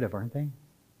to get rid of, aren't they?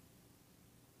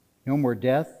 No more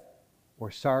death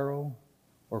or sorrow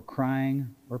or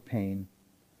crying or pain.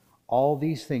 All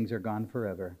these things are gone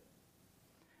forever.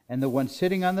 And the one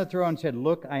sitting on the throne said,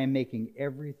 look, I am making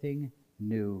everything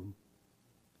new.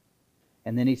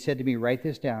 And then he said to me, write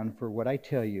this down, for what I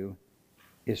tell you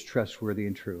is trustworthy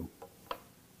and true.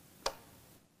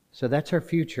 So that's our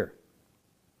future.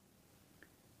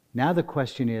 Now the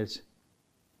question is,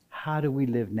 how do we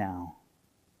live now?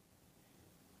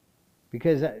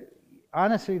 Because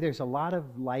honestly, there's a lot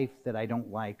of life that I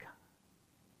don't like.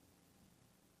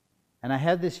 And I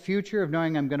have this future of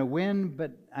knowing I'm going to win,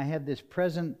 but I have this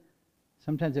present.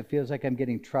 Sometimes it feels like I'm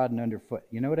getting trodden underfoot.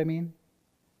 You know what I mean?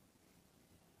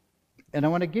 And I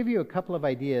want to give you a couple of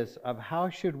ideas of how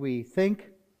should we think,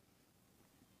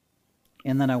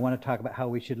 and then I want to talk about how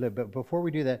we should live. But before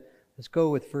we do that, let's go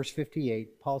with verse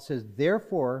 58. Paul says,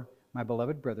 therefore, my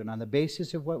beloved brethren, on the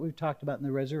basis of what we've talked about in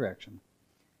the resurrection,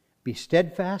 be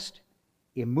steadfast,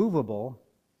 immovable,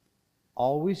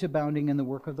 always abounding in the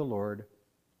work of the Lord,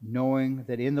 knowing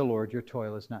that in the Lord your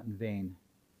toil is not in vain.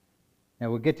 Now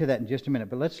we'll get to that in just a minute,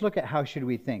 but let's look at how should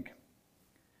we think.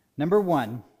 Number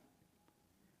one,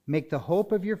 make the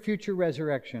hope of your future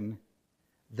resurrection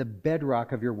the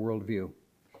bedrock of your worldview.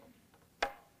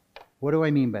 What do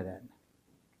I mean by that?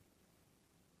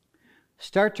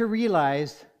 Start to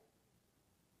realize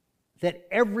that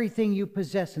everything you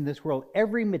possess in this world,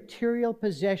 every material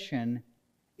possession,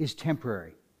 is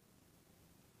temporary.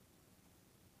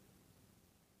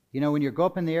 You know, when you go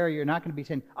up in the air, you're not going to be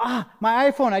saying, my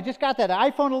iPhone, I just got that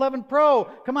iPhone 11 Pro.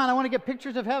 Come on, I want to get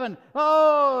pictures of heaven.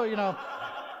 Oh, you know.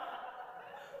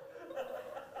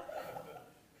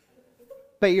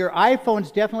 But your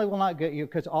iPhones definitely will not get you,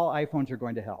 because all iPhones are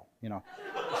going to hell, you know.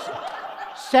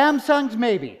 Samsungs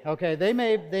maybe, okay, they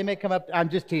may come up. I'm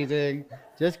just teasing,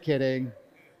 just kidding.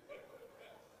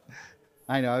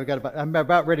 I know, I'm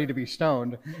about ready to be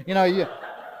stoned. You know,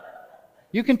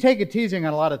 you can take a teasing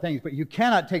on a lot of things, but you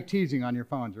cannot take teasing on your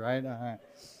phones, right?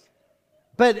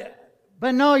 But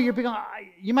no, you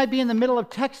might be in the middle of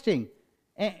texting.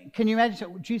 And can you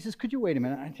imagine? Jesus, could you wait a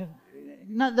minute?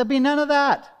 There'll be none of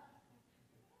that.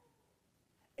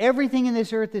 Everything in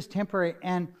this earth is temporary,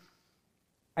 and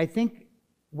I think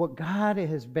what God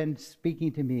has been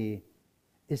speaking to me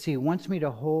is He wants me to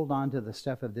hold on to the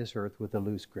stuff of this earth with a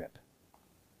loose grip.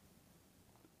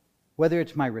 Whether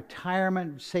it's my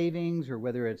retirement savings or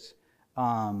whether it's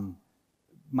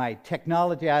my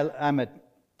technology, I'm a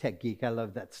tech geek, I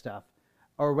love that stuff.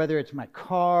 Or whether it's my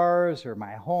cars or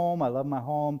my home, I love my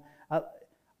home.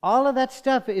 All of that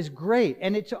stuff is great,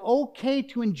 and it's okay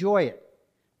to enjoy it.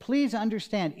 Please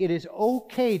understand, it is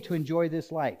okay to enjoy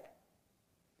this life.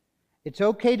 It's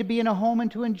okay to be in a home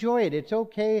and to enjoy it. It's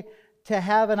okay to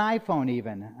have an iPhone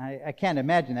even. I can't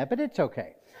imagine that, but it's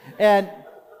okay.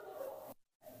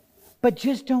 But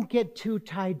just don't get too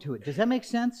tied to it. Does that make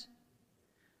sense?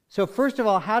 So first of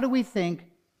all, how do we think?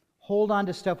 Hold on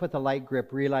to stuff with a light grip,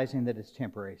 realizing that it's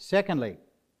temporary. Secondly,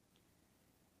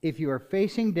 if you are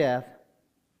facing death,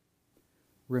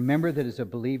 remember that as a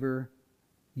believer,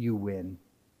 you win.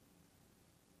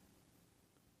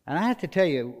 And I have to tell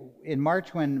you, in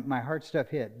March when my heart stuff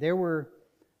hit, there were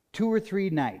 2 or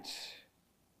 3 nights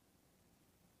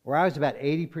where I was about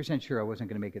 80% sure I wasn't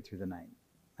going to make it through the night.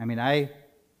 I mean, I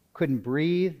couldn't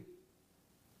breathe,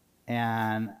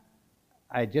 and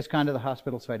I had just gone to the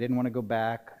hospital, so I didn't want to go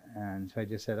back, and so I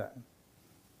just said,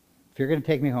 if you're going to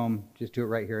take me home, just do it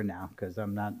right here and now, because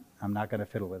I'm not going to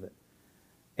fiddle with it.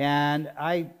 And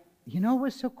you know what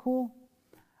was so cool?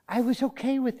 I was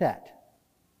okay with that.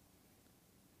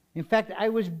 In fact, I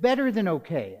was better than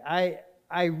okay.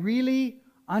 I really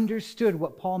understood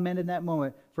what Paul meant in that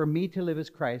moment. For me to live as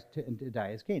Christ and to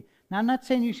die as gain. Now, I'm not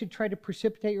saying you should try to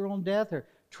precipitate your own death or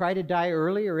try to die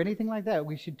early or anything like that.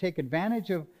 We should take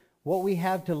advantage of what we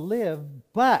have to live.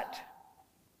 But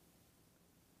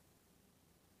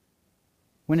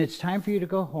when it's time for you to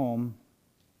go home,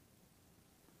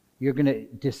 you're going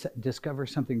to discover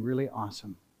something really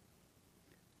awesome.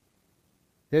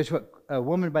 There's what a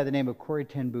woman by the name of Corrie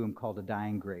ten Boom called a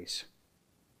dying grace.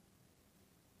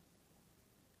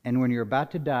 And when you're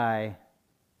about to die,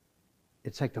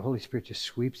 it's like the Holy Spirit just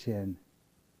sweeps in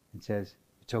and says,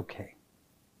 it's okay.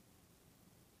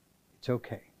 It's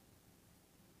okay.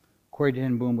 Corrie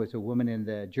ten Boom was a woman in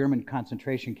the German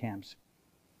concentration camps.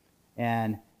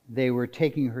 And they were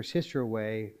taking her sister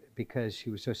away because she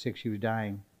was so sick she was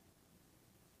dying.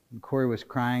 And Corrie was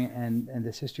crying, and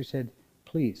the sister said,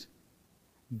 please,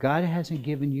 God hasn't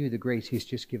given you the grace He's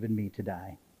just given me to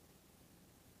die.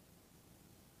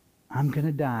 I'm going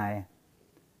to die,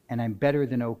 and I'm better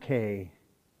than okay.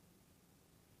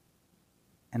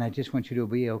 And I just want you to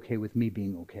be okay with me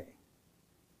being okay.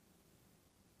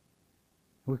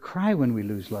 We cry when we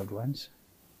lose loved ones,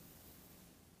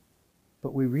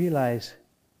 but we realize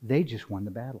they just won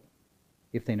the battle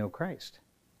if they know Christ.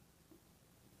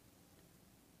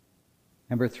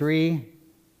 Number 3,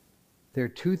 there are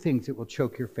 2 things that will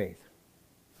choke your faith.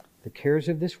 The cares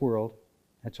of this world,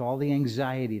 that's all the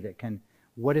anxiety that can,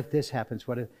 what if this happens?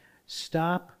 What if?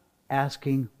 Stop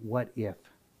asking what if.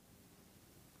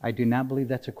 I do not believe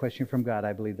that's a question from God.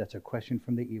 I believe that's a question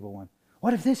from the evil one.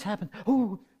 What if this happens?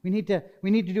 Oh, we need to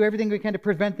do everything we can to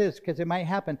prevent this because it might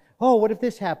happen. Oh, what if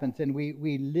this happens? And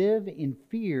we live in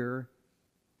fear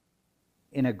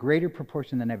in a greater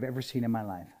proportion than I've ever seen in my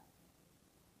life.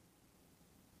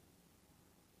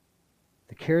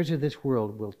 The cares of this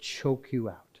world will choke you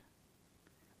out.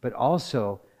 But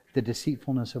also, the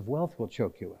deceitfulness of wealth will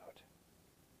choke you out.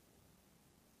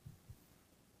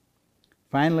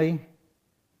 Finally,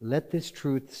 let this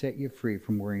truth set you free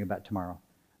from worrying about tomorrow.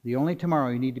 The only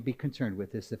tomorrow you need to be concerned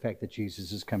with is the fact that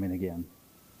Jesus is coming again.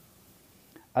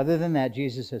 Other than that,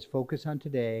 Jesus says, focus on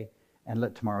today and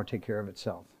let tomorrow take care of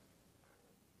itself.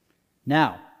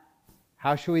 Now,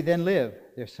 how shall we then live?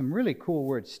 There's some really cool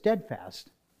words.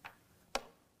 Steadfast.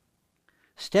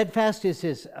 Steadfast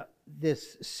is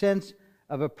this sense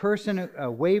of a person,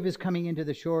 a wave is coming into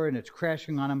the shore and it's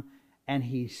crashing on him, and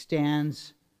he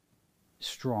stands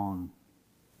strong.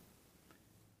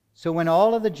 So when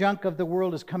all of the junk of the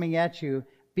world is coming at you,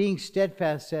 being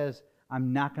steadfast says,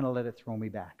 I'm not going to let it throw me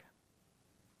back.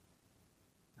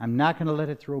 I'm not going to let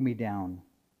it throw me down.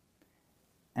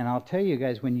 And I'll tell you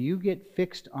guys, when you get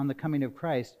fixed on the coming of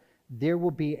Christ, there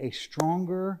will be a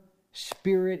stronger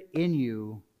spirit in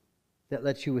you that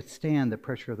lets you withstand the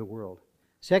pressure of the world.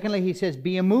 Secondly, he says,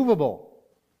 be immovable.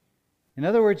 In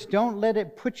other words, don't let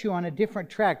it put you on a different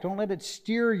track. Don't let it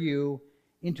steer you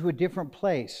into a different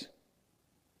place.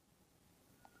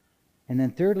 And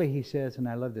then thirdly, he says, and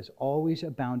I love this, always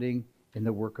abounding in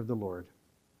the work of the Lord.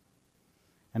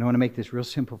 And I want to make this real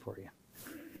simple for you.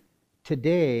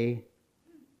 Today,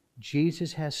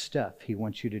 Jesus has stuff He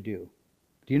wants you to do.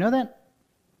 Do you know that?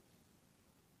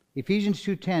 Ephesians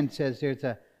 2:10 says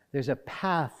there's a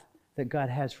path that God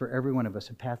has for every one of us,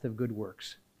 a path of good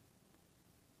works.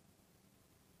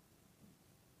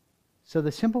 So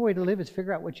the simple way to live is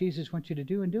figure out what Jesus wants you to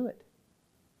do and do it.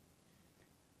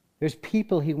 There's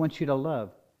people He wants you to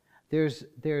love. There's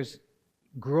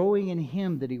growing in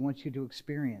Him that He wants you to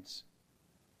experience.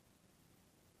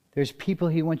 There's people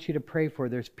He wants you to pray for.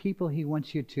 There's people He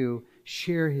wants you to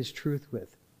share His truth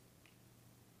with.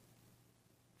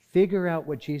 Figure out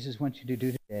what Jesus wants you to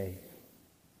do today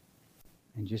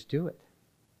and just do it.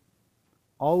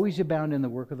 Always abound in the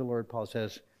work of the Lord, Paul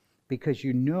says, because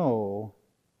you know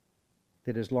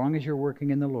that as long as you're working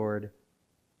in the Lord,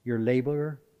 your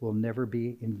labor will never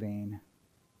be in vain.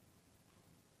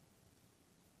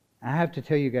 I have to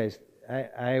tell you guys,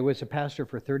 I was a pastor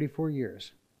for 34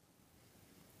 years.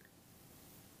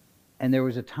 And there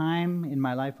was a time in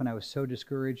my life when I was so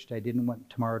discouraged, I didn't want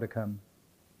tomorrow to come.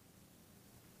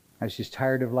 I was just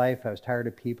tired of life. I was tired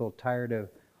of people, tired of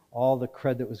all the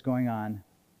crud that was going on.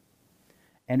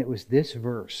 And it was this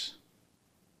verse.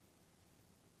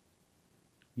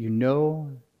 You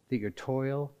know that your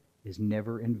toil is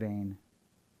never in vain.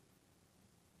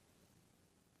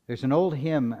 There's an old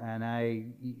hymn, and I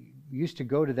used to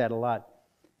go to that a lot.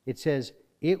 It says,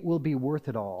 it will be worth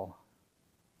it all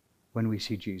when we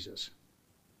see Jesus.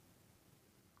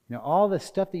 You know, all the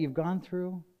stuff that you've gone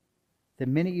through, the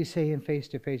minute you say Him face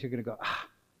to face, you're going to go,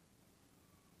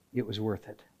 it was worth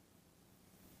it.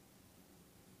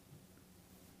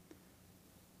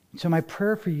 So my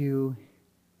prayer for you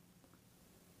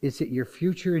is that your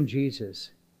future in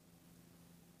Jesus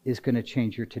is going to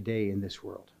change your today in this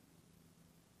world.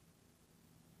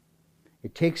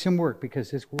 It takes some work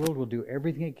because this world will do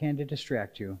everything it can to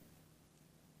distract you.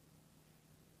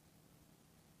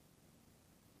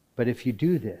 But if you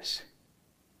do this,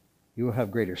 you will have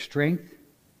greater strength,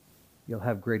 you'll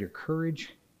have greater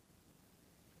courage,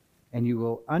 and you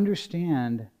will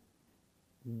understand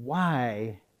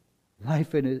why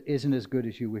life isn't as good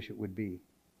as you wish it would be.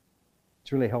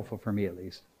 It's really helpful for me, at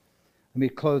least. Let me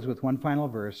close with one final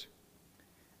verse,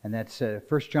 and that's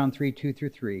 1 John 3, 2 through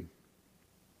 3.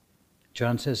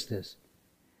 John says this,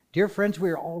 "Dear friends, we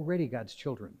are already God's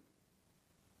children."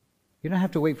 You don't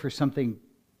have to wait for something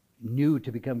new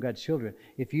to become God's children.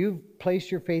 If you've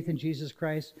placed your faith in Jesus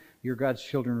Christ, you're God's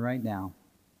children right now.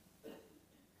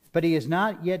 But He has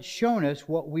not yet shown us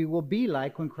what we will be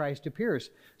like when Christ appears.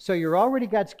 So you're already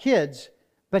God's kids,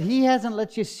 but He hasn't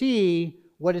let you see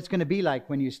what it's going to be like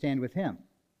when you stand with Him.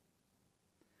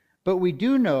 But we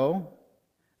do know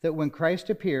that when Christ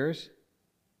appears,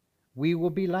 we will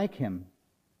be like Him,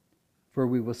 for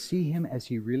we will see Him as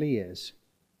He really is.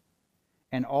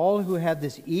 And all who have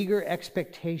this eager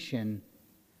expectation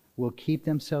will keep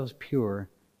themselves pure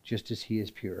just as He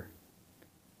is pure.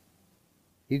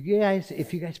 If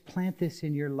you guys plant this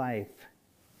in your life,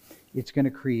 it's going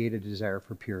to create a desire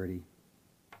for purity.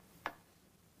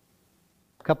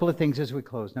 A couple of things as we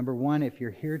close. Number one, if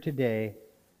you're here today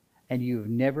and you've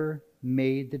never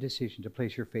made the decision to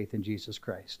place your faith in Jesus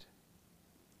Christ,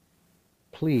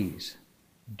 please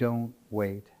don't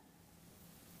wait.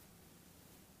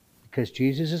 Because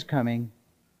Jesus is coming,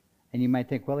 and you might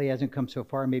think, well, He hasn't come so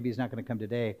far, maybe He's not going to come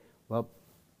today. Well,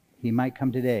 He might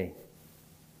come today.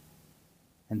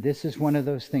 And this is one of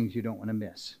those things you don't want to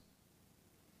miss.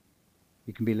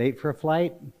 You can be late for a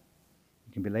flight.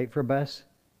 You can be late for a bus.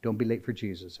 Don't be late for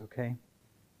Jesus, okay?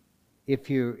 If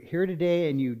you're here today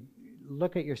and you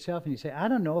look at yourself and you say, I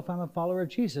don't know if I'm a follower of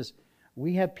Jesus,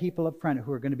 we have people up front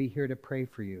who are going to be here to pray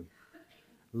for you.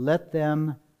 Let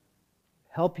them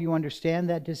help you understand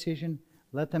that decision.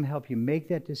 Let them help you make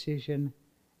that decision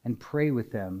and pray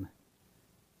with them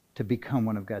to become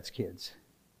one of God's kids.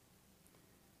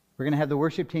 We're going to have the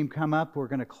worship team come up. We're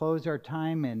going to close our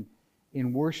time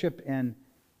in worship, and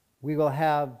we will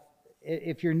have,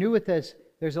 if you're new with us,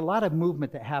 there's a lot of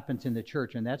movement that happens in the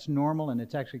church, and that's normal, and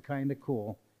it's actually kind of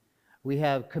cool. We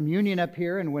have communion up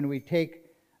here, and when we take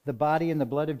the body and the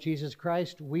blood of Jesus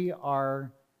Christ, we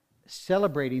are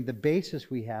celebrating the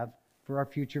basis we have for our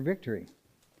future victory.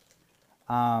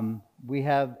 We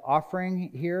have offering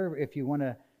here. If you want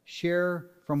to share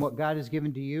from what God has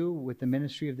given to you with the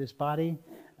ministry of this body,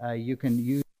 you can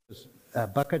use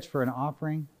buckets for an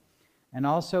offering. And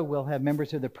also, we'll have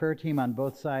members of the prayer team on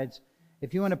both sides.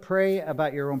 If you want to pray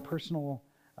about your own personal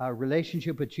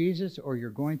relationship with Jesus, or you're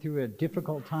going through a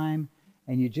difficult time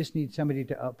and you just need somebody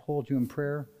to uphold you in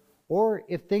prayer, or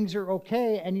if things are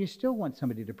okay and you still want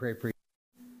somebody to pray for you,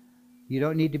 you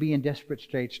don't need to be in desperate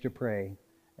straits to pray.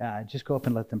 Just go up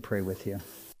and let them pray with you.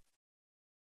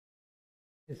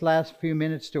 This last few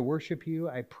minutes to worship you,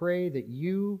 I pray that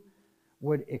you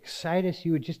would excite us.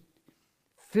 You would just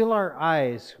fill our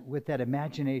eyes with that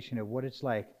imagination of what it's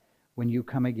like when you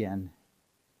come again.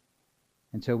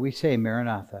 And so we say,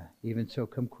 Maranatha, even so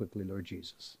come quickly, Lord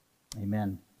Jesus.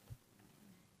 Amen.